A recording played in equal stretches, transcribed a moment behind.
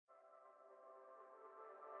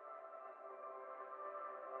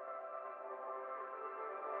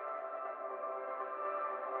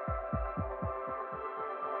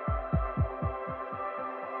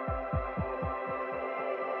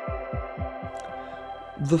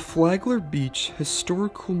The Flagler Beach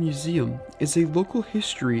Historical Museum is a local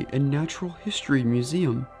history and natural history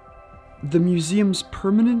museum. The museum's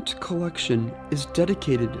permanent collection is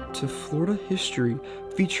dedicated to Florida history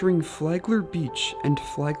featuring Flagler Beach and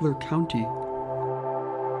Flagler County.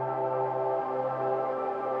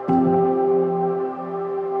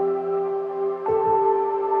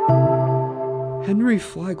 Henry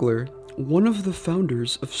Flagler, one of the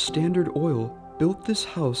founders of Standard Oil, built this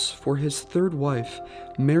house for his third wife,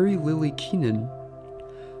 Mary Lily Keenan.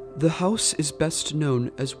 The house is best known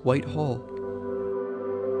as White Hall.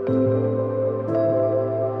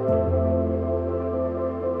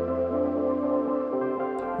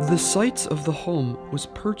 The site of the home was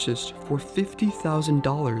purchased for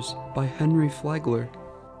 $50,000 by Henry Flagler.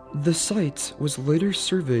 The site was later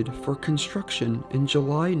surveyed for construction in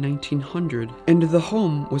July 1900, and the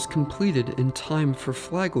home was completed in time for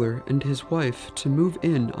Flagler and his wife to move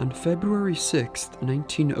in on February 6,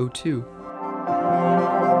 1902.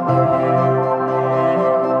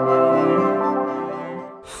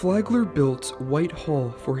 Flagler built White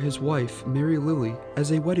Hall for his wife, Mary Lily,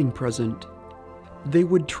 as a wedding present. They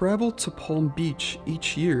would travel to Palm Beach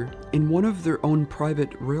each year in one of their own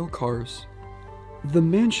private rail cars. The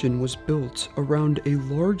mansion was built around a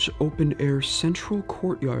large open-air central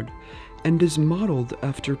courtyard and is modeled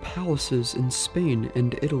after palaces in Spain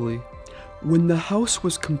and Italy. When the house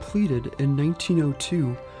was completed in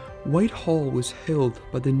 1902, White Hall was hailed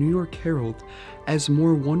by the New York Herald as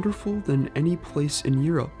more wonderful than any place in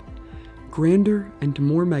Europe, grander and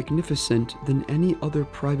more magnificent than any other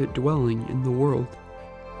private dwelling in the world.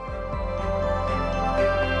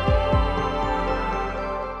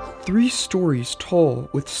 3 stories tall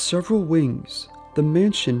with several wings, the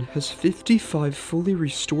mansion has 55 fully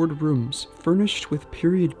restored rooms furnished with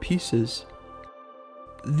period pieces.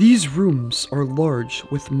 These rooms are large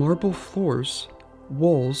with marble floors,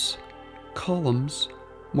 walls, columns,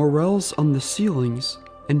 morels on the ceilings,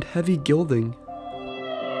 and heavy gilding.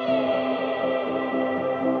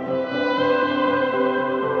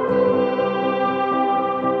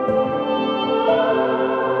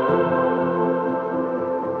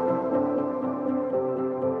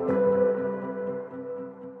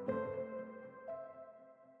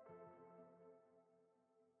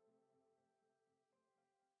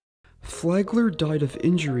 Flagler died of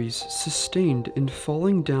injuries sustained in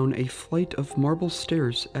falling down a flight of marble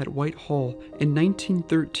stairs at White Hall in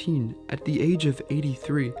 1913 at the age of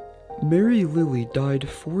 83. Mary Lily died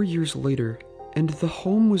 4 years later, and the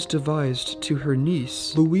home was devised to her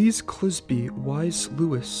niece, Louise Clisby Wise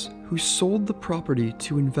Lewis, who sold the property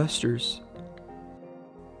to investors.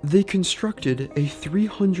 They constructed a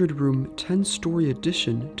 300-room, 10-story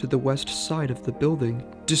addition to the west side of the building,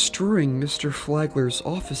 destroying Mr. Flagler's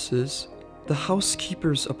offices, the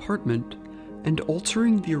housekeeper's apartment, and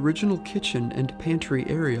altering the original kitchen and pantry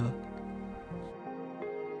area.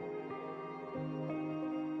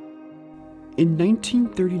 In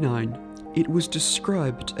 1939, it was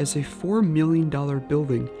described as a $4 million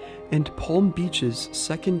building and Palm Beach's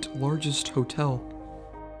second largest hotel.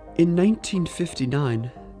 In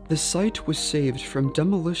 1959, the site was saved from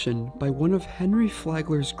demolition by one of Henry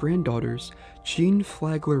Flagler's granddaughters, Jean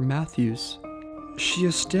Flagler Matthews. She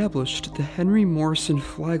established the Henry Morrison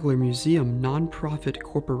Flagler Museum Nonprofit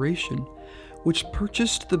Corporation, which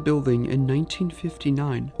purchased the building in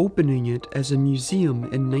 1959, opening it as a museum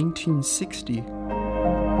in 1960.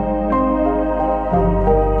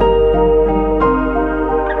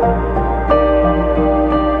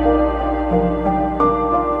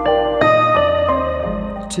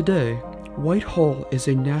 Today, White Hall is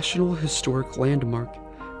a National Historic Landmark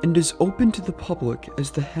and is open to the public as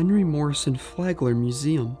the Henry Morrison Flagler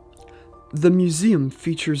Museum. The museum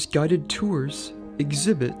features guided tours,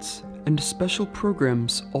 exhibits, and special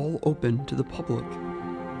programs all open to the public.